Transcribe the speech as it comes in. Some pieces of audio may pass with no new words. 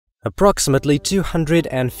Approximately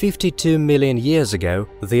 252 million years ago,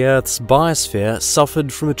 the Earth's biosphere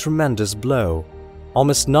suffered from a tremendous blow.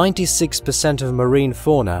 Almost 96% of marine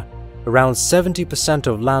fauna, around 70%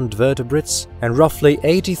 of land vertebrates, and roughly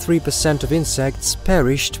 83% of insects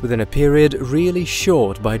perished within a period really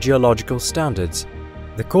short by geological standards.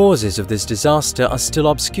 The causes of this disaster are still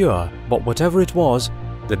obscure, but whatever it was,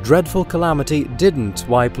 the dreadful calamity didn't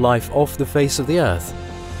wipe life off the face of the Earth.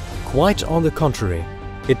 Quite on the contrary,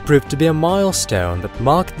 it proved to be a milestone that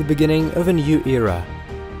marked the beginning of a new era.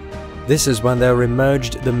 This is when there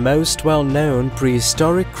emerged the most well-known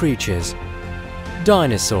prehistoric creatures,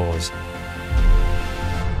 dinosaurs.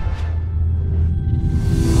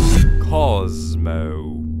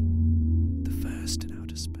 Kosmo, the first in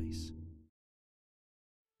outer space.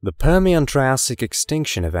 The Permian-Triassic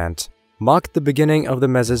extinction event marked the beginning of the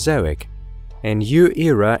Mesozoic, a new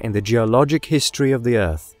era in the geologic history of the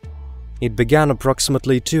Earth. It began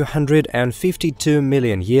approximately 252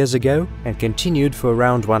 million years ago and continued for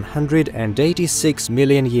around 186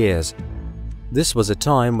 million years. This was a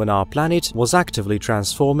time when our planet was actively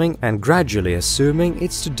transforming and gradually assuming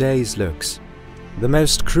its today's looks. The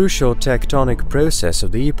most crucial tectonic process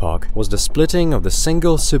of the epoch was the splitting of the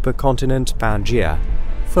single supercontinent Pangaea.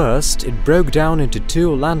 First, it broke down into two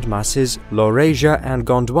landmasses, Laurasia and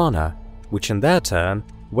Gondwana, which in their turn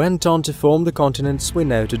went on to form the continents we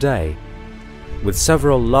know today. With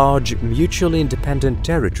several large, mutually independent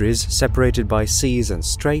territories separated by seas and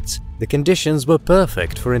straits, the conditions were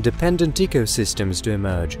perfect for independent ecosystems to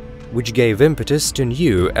emerge, which gave impetus to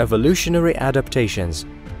new evolutionary adaptations.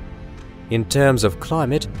 In terms of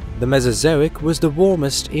climate, the Mesozoic was the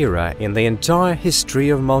warmest era in the entire history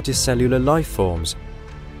of multicellular life forms.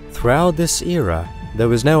 Throughout this era, there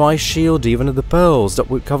was no ice shield even at the poles that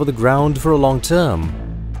would cover the ground for a long term.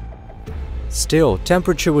 Still,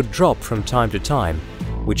 temperature would drop from time to time,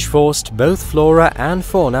 which forced both flora and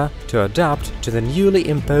fauna to adapt to the newly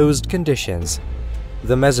imposed conditions.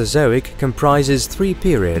 The Mesozoic comprises three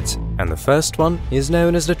periods, and the first one is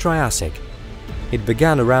known as the Triassic. It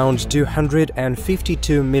began around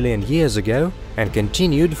 252 million years ago and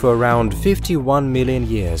continued for around 51 million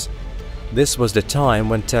years. This was the time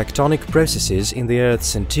when tectonic processes in the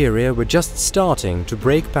Earth's interior were just starting to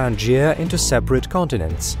break Pangaea into separate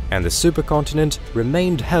continents, and the supercontinent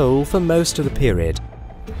remained whole for most of the period.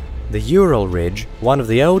 The Ural Ridge, one of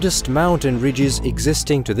the oldest mountain ridges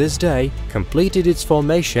existing to this day, completed its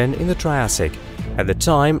formation in the Triassic. At the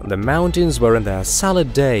time, the mountains were in their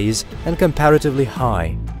salad days and comparatively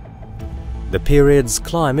high. The period's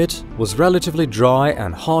climate was relatively dry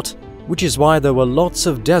and hot, which is why there were lots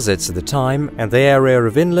of deserts at the time and the area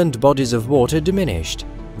of inland bodies of water diminished.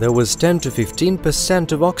 There was 10 to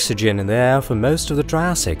 15% of oxygen in the air for most of the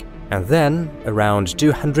Triassic, and then, around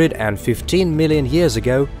 215 million years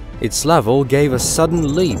ago, its level gave a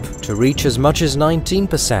sudden leap to reach as much as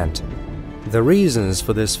 19%. The reasons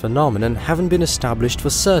for this phenomenon haven't been established for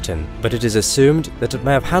certain, but it is assumed that it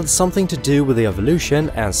may have had something to do with the evolution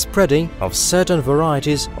and spreading of certain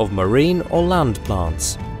varieties of marine or land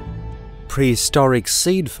plants. Prehistoric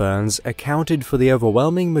seed ferns accounted for the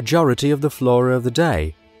overwhelming majority of the flora of the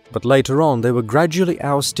day, but later on they were gradually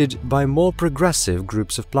ousted by more progressive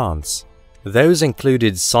groups of plants. Those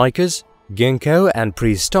included cycas, ginkgo and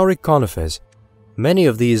prehistoric conifers. Many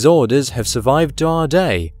of these orders have survived to our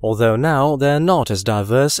day, although now they are not as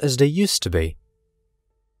diverse as they used to be.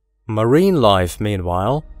 Marine life,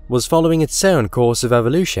 meanwhile, was following its own course of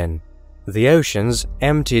evolution. The oceans,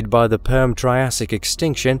 emptied by the Perm-Triassic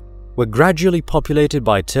extinction, were gradually populated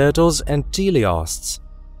by turtles and teleosts,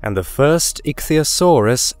 and the first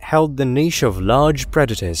ichthyosaurus held the niche of large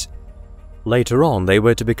predators. Later on, they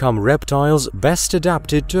were to become reptiles best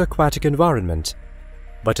adapted to aquatic environment.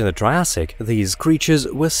 But in the Triassic, these creatures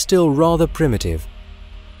were still rather primitive.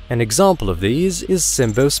 An example of these is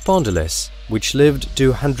Symbospondylus, which lived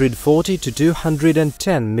 240 to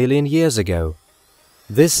 210 million years ago.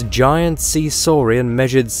 This giant sea saurian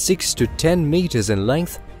measured 6 to 10 meters in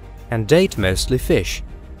length and ate mostly fish.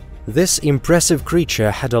 This impressive creature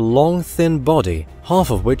had a long, thin body, half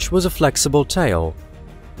of which was a flexible tail.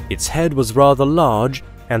 Its head was rather large,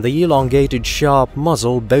 and the elongated sharp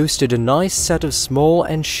muzzle boasted a nice set of small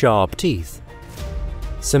and sharp teeth.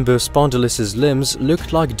 Symbospondylus's limbs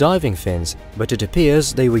looked like diving fins, but it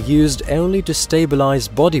appears they were used only to stabilize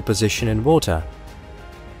body position in water.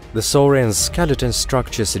 The saurian's skeleton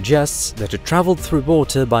structure suggests that it traveled through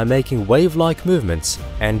water by making wave-like movements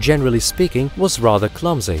and, generally speaking, was rather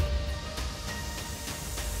clumsy.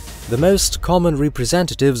 The most common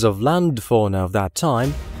representatives of land fauna of that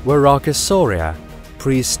time were Archosauria,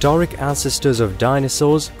 prehistoric ancestors of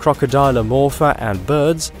dinosaurs, crocodilomorpha and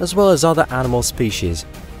birds, as well as other animal species.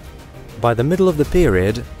 By the middle of the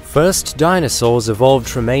period, first dinosaurs evolved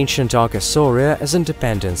from ancient Archosauria as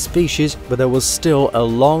independent species, but there was still a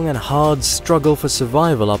long and hard struggle for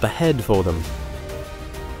survival up ahead for them.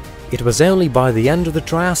 It was only by the end of the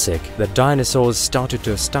Triassic that dinosaurs started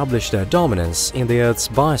to establish their dominance in the Earth's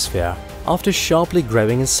biosphere, after sharply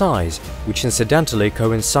growing in size, which incidentally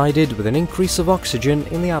coincided with an increase of oxygen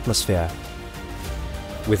in the atmosphere.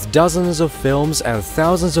 With dozens of films and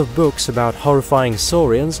thousands of books about horrifying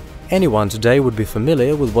saurians, anyone today would be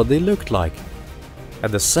familiar with what they looked like.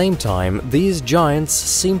 At the same time, these giants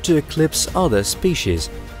seem to eclipse other species,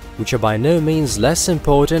 which are by no means less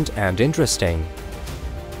important and interesting.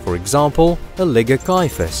 For example,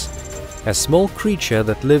 Oligokyphus, a small creature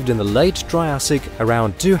that lived in the late Triassic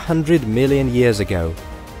around 200 million years ago.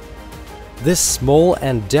 This small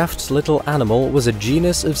and deft little animal was a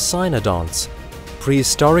genus of cynodonts,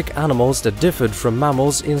 prehistoric animals that differed from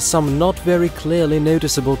mammals in some not very clearly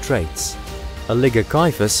noticeable traits.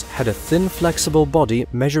 Oligokyphus had a thin, flexible body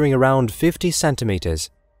measuring around 50 centimeters.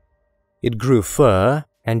 It grew fur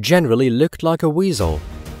and generally looked like a weasel.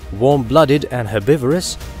 Warm-blooded and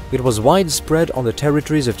herbivorous, it was widespread on the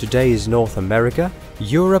territories of today's North America,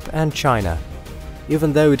 Europe and China.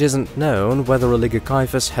 Even though it isn't known whether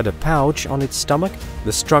Oligokyphus had a pouch on its stomach,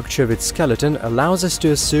 the structure of its skeleton allows us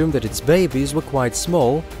to assume that its babies were quite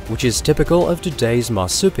small, which is typical of today's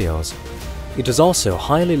marsupials. It is also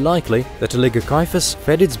highly likely that Oligokyphus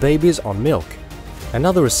fed its babies on milk.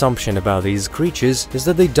 Another assumption about these creatures is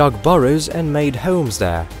that they dug burrows and made homes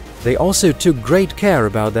there. They also took great care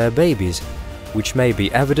about their babies, which may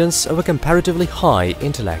be evidence of a comparatively high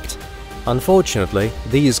intellect. Unfortunately,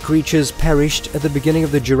 these creatures perished at the beginning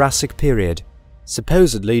of the Jurassic period,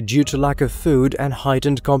 supposedly due to lack of food and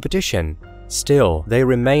heightened competition. Still, they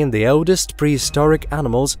remain the oldest prehistoric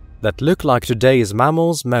animals that look like today's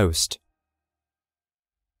mammals most.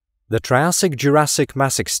 The Triassic-Jurassic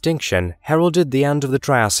mass extinction heralded the end of the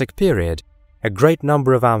Triassic period. A great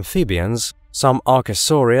number of amphibians, some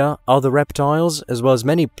Archosauria, other reptiles, as well as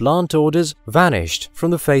many plant orders vanished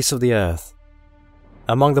from the face of the Earth.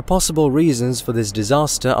 Among the possible reasons for this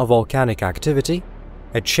disaster are volcanic activity,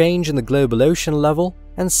 a change in the global ocean level,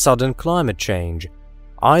 and sudden climate change.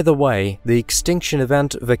 Either way, the extinction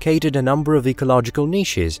event vacated a number of ecological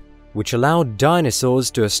niches, which allowed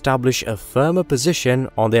dinosaurs to establish a firmer position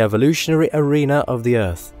on the evolutionary arena of the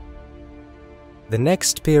Earth. The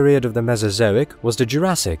next period of the Mesozoic was the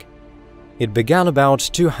Jurassic. It began about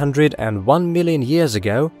 201 million years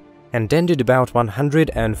ago and ended about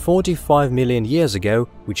 145 million years ago,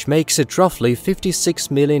 which makes it roughly 56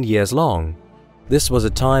 million years long. This was a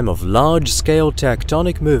time of large-scale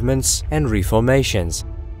tectonic movements and reformations.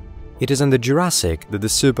 It is in the Jurassic that the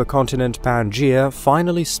supercontinent Pangaea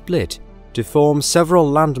finally split to form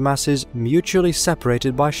several landmasses mutually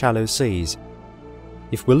separated by shallow seas.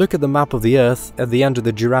 If we look at the map of the Earth at the end of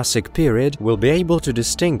the Jurassic period, we'll be able to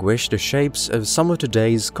distinguish the shapes of some of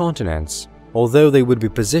today's continents, although they would be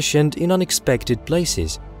positioned in unexpected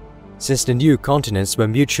places. Since the new continents were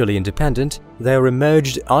mutually independent, there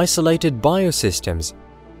emerged isolated biosystems.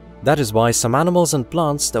 That is why some animals and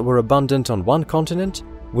plants that were abundant on one continent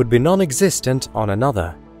would be non-existent on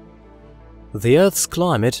another. The Earth's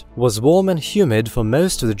climate was warm and humid for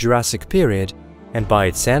most of the Jurassic period, and by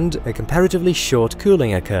its end a comparatively short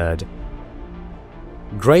cooling occurred.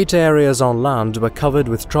 Great areas on land were covered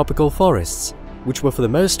with tropical forests, which were for the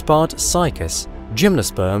most part cycas,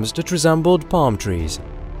 gymnosperms that resembled palm trees.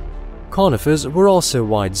 Conifers were also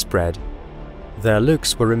widespread. Their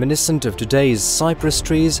looks were reminiscent of today's cypress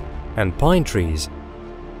trees and pine trees.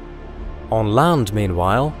 On land,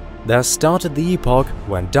 meanwhile, there started the epoch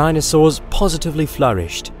when dinosaurs positively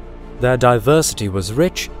flourished. Their diversity was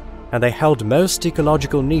rich, and they held most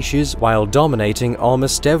ecological niches while dominating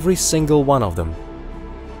almost every single one of them.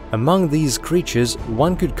 Among these creatures,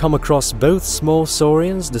 one could come across both small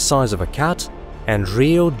saurians the size of a cat and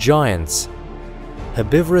real giants.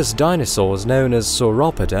 Herbivorous dinosaurs known as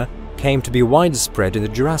sauropoda came to be widespread in the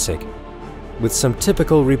Jurassic. With some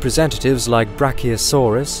typical representatives like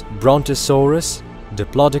Brachiosaurus, Brontosaurus,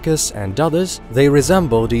 Diplodocus and others, they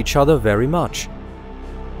resembled each other very much.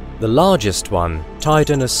 The largest one,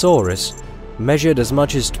 Titanosaurus, measured as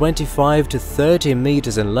much as 25 to 30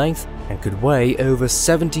 meters in length and could weigh over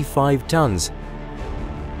 75 tons.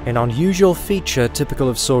 An unusual feature typical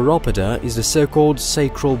of sauropoda is the so-called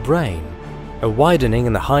sacral brain, a widening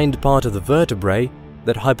in the hind part of the vertebrae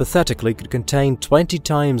that hypothetically could contain 20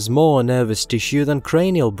 times more nervous tissue than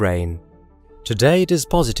cranial brain. Today it is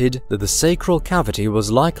posited that the sacral cavity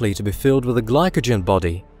was likely to be filled with a glycogen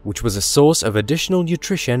body, which was a source of additional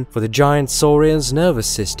nutrition for the giant saurian's nervous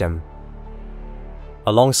system.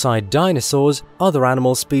 Alongside dinosaurs, other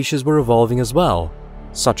animal species were evolving as well,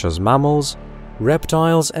 such as mammals,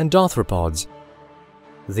 reptiles and arthropods.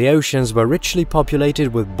 The oceans were richly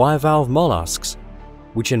populated with bivalve mollusks,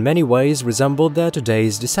 which in many ways resembled their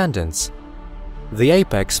today's descendants. The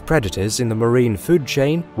apex predators in the marine food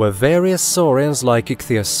chain were various saurians like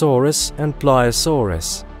Ichthyosaurus and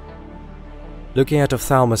Pliosaurus. Looking at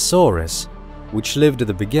Ophthalmosaurus, which lived at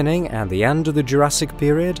the beginning and the end of the Jurassic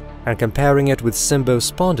period, and comparing it with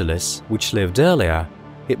Symbospondylus, which lived earlier,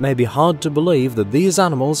 it may be hard to believe that these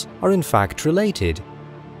animals are in fact related.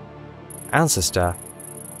 Ancestor: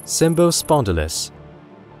 Symbospondylus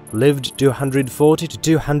lived 240 to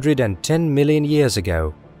 210 million years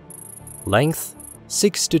ago. Length: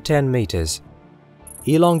 6 to 10 meters.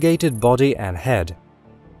 Elongated body and head.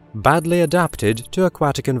 Badly adapted to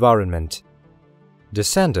aquatic environment.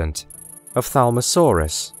 Descendant: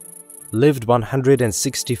 Ophthalmosaurus lived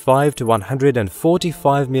 165 to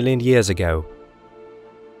 145 million years ago.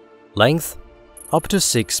 Length: up to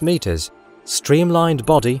 6 meters. Streamlined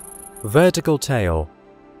body, vertical tail.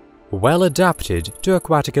 Well adapted to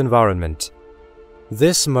aquatic environment.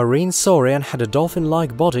 This marine saurian had a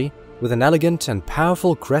dolphin-like body with an elegant and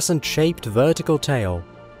powerful crescent-shaped vertical tail.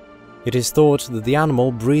 It is thought that the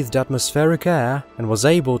animal breathed atmospheric air and was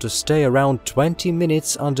able to stay around 20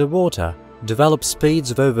 minutes underwater, develop speeds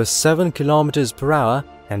of over 7 km per hour,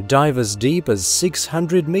 and dive as deep as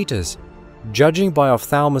 600 meters. Judging by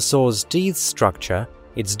Ophthalmosaur's teeth structure,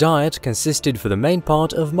 its diet consisted for the main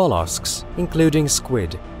part of mollusks, including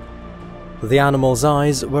squid. The animal's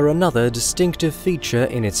eyes were another distinctive feature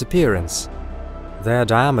in its appearance. Their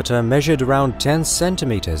diameter measured around 10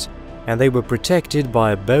 centimeters, and they were protected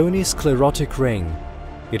by a bony sclerotic ring.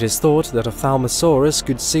 It is thought that Ophthalmosaurus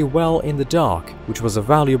could see well in the dark, which was a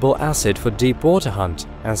valuable asset for deep water hunt,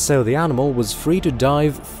 and so the animal was free to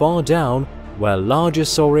dive far down where larger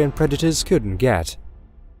saurian predators couldn't get.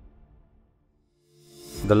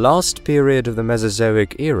 The last period of the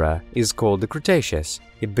Mesozoic era is called the Cretaceous.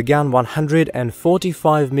 It began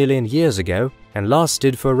 145 million years ago and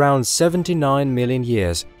lasted for around 79 million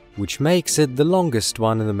years, which makes it the longest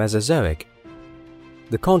one in the Mesozoic.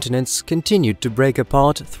 The continents continued to break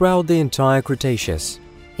apart throughout the entire Cretaceous.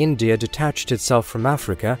 India detached itself from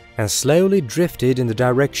Africa and slowly drifted in the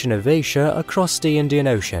direction of Asia across the Indian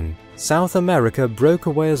Ocean. South America broke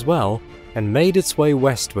away as well and made its way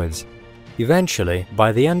westwards. Eventually,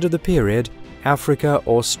 by the end of the period, Africa,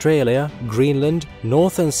 Australia, Greenland,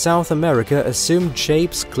 North and South America assumed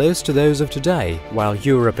shapes close to those of today, while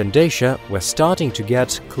Europe and Asia were starting to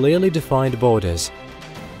get clearly defined borders.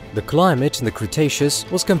 The climate in the Cretaceous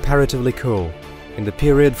was comparatively cool. In the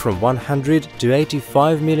period from 100 to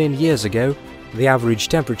 85 million years ago, the average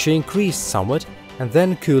temperature increased somewhat, and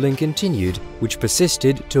then cooling continued, which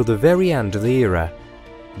persisted till the very end of the era.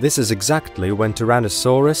 This is exactly when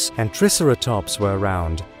Tyrannosaurus and Triceratops were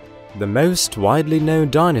around, the most widely known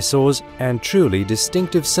dinosaurs and truly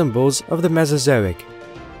distinctive symbols of the Mesozoic.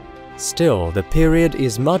 Still, the period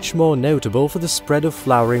is much more notable for the spread of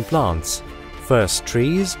flowering plants, first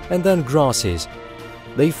trees and then grasses.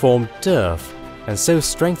 They formed turf, and so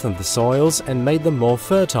strengthened the soils and made them more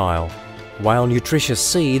fertile, while nutritious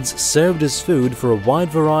seeds served as food for a wide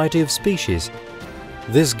variety of species.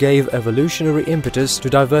 This gave evolutionary impetus to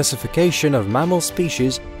diversification of mammal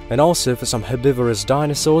species and also for some herbivorous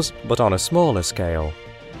dinosaurs, but on a smaller scale.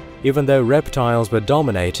 Even though reptiles were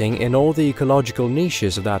dominating in all the ecological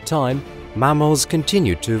niches of that time, mammals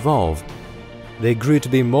continued to evolve. They grew to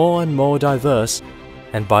be more and more diverse,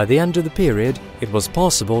 and by the end of the period, it was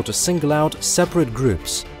possible to single out separate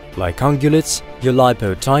groups, like ungulates,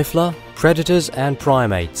 Eulipotyphla, predators and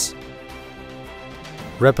primates.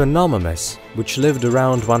 Repenomamus, which lived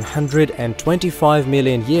around 125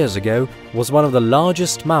 million years ago, was one of the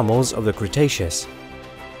largest mammals of the Cretaceous.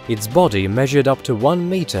 Its body measured up to 1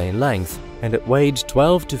 meter in length and it weighed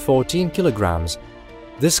 12 to 14 kilograms.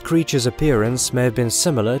 This creature's appearance may have been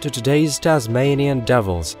similar to today's Tasmanian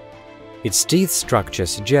devils. Its teeth structure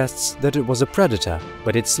suggests that it was a predator,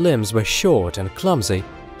 but its limbs were short and clumsy,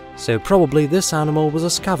 so probably this animal was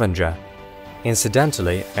a scavenger.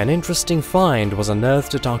 Incidentally, an interesting find was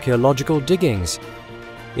unearthed at archaeological diggings.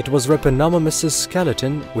 It was Repenomamus's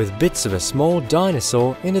skeleton with bits of a small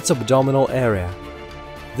dinosaur in its abdominal area.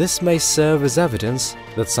 This may serve as evidence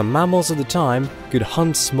that some mammals of the time could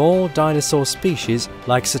hunt small dinosaur species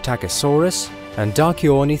like Psittacosaurus and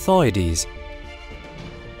Dachyornithoides.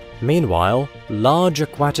 Meanwhile, large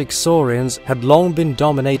aquatic saurians had long been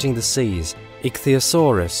dominating the seas.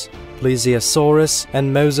 Ichthyosaurus, Plesiosaurus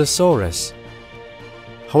and Mosasaurus.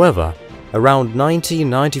 However, around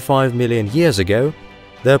 90–95 million years ago,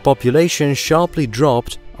 their population sharply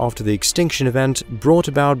dropped after the extinction event brought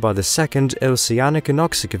about by the second oceanic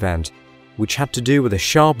anoxic event, which had to do with a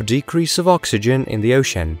sharp decrease of oxygen in the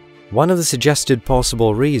ocean. One of the suggested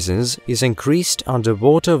possible reasons is increased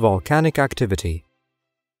underwater volcanic activity.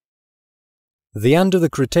 The end of the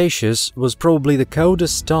Cretaceous was probably the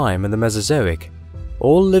coldest time in the Mesozoic.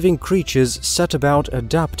 All living creatures set about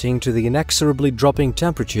adapting to the inexorably dropping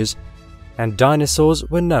temperatures, and dinosaurs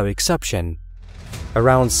were no exception.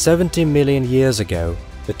 Around 70 million years ago,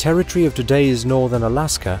 the territory of today's northern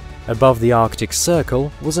Alaska, above the Arctic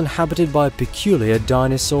Circle, was inhabited by a peculiar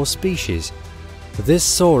dinosaur species. This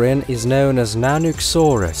saurian is known as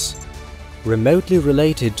Nanuqsaurus. Remotely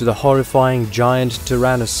related to the horrifying giant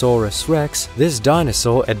Tyrannosaurus rex, this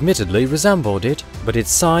dinosaur admittedly resembled it, but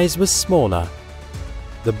its size was smaller.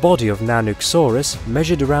 The body of Nanuqsaurus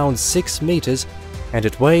measured around 6 meters and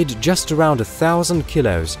it weighed just around 1,000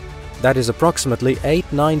 kilos. That is approximately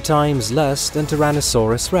 8–9 times less than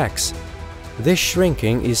Tyrannosaurus rex. This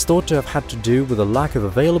shrinking is thought to have had to do with a lack of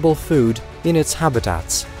available food in its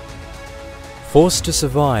habitats. Forced to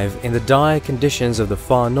survive in the dire conditions of the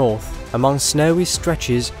far north, among snowy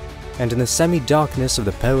stretches and in the semi-darkness of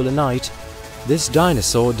the polar night, this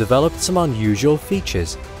dinosaur developed some unusual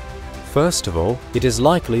features. First of all, it is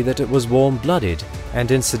likely that it was warm-blooded,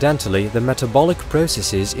 and incidentally the metabolic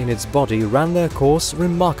processes in its body ran their course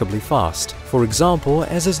remarkably fast, for example,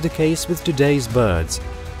 as is the case with today's birds.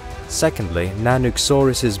 Secondly,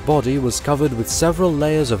 Nanuqsaurus's body was covered with several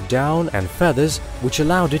layers of down and feathers which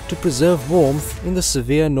allowed it to preserve warmth in the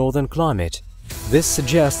severe northern climate. This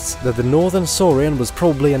suggests that the northern saurian was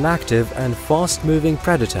probably an active and fast-moving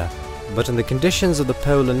predator, but in the conditions of the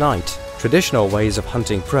polar night, traditional ways of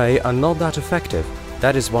hunting prey are not that effective.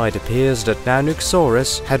 That is why it appears that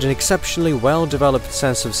Nanuqsaurus had an exceptionally well-developed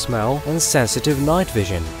sense of smell and sensitive night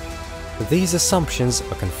vision. These assumptions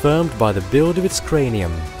are confirmed by the build of its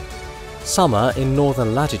cranium. Summer in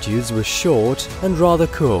northern latitudes was short and rather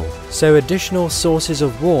cool, so additional sources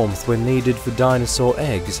of warmth were needed for dinosaur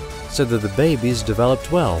eggs, so that the babies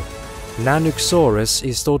developed well. Nanuqsaurus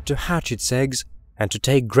is thought to hatch its eggs and to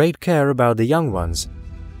take great care about the young ones.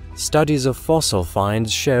 Studies of fossil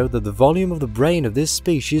finds show that the volume of the brain of this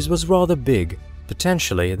species was rather big.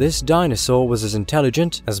 Potentially, this dinosaur was as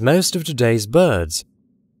intelligent as most of today's birds.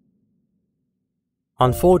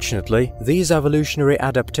 Unfortunately, these evolutionary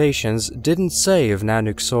adaptations didn't save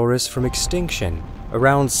Nanuqsaurus from extinction.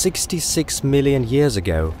 Around 66 million years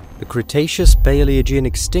ago, the Cretaceous-Paleogene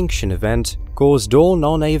extinction event caused all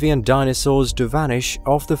non-avian dinosaurs to vanish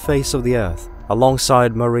off the face of the Earth,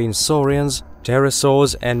 alongside marine saurians,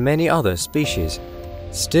 pterosaurs and many other species.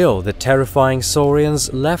 Still, the terrifying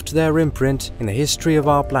saurians left their imprint in the history of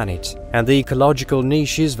our planet, and the ecological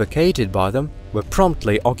niches vacated by them were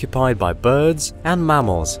promptly occupied by birds and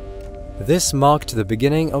mammals. This marked the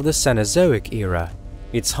beginning of the Cenozoic era.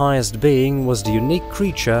 Its highest being was the unique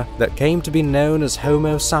creature that came to be known as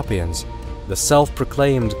Homo sapiens, the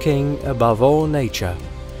self-proclaimed king above all nature.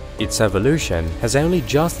 Its evolution has only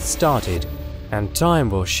just started, and time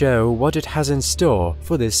will show what it has in store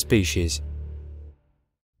for this species.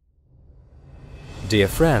 Dear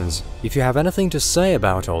friends, if you have anything to say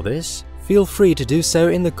about all this, feel free to do so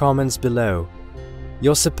in the comments below.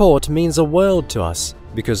 Your support means a world to us,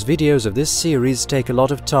 because videos of this series take a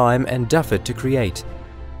lot of time and effort to create.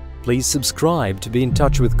 Please subscribe to be in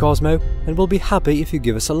touch with Kosmo, and we'll be happy if you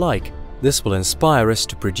give us a like. This will inspire us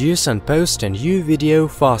to produce and post a new video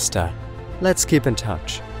faster. Let's keep in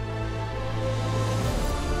touch.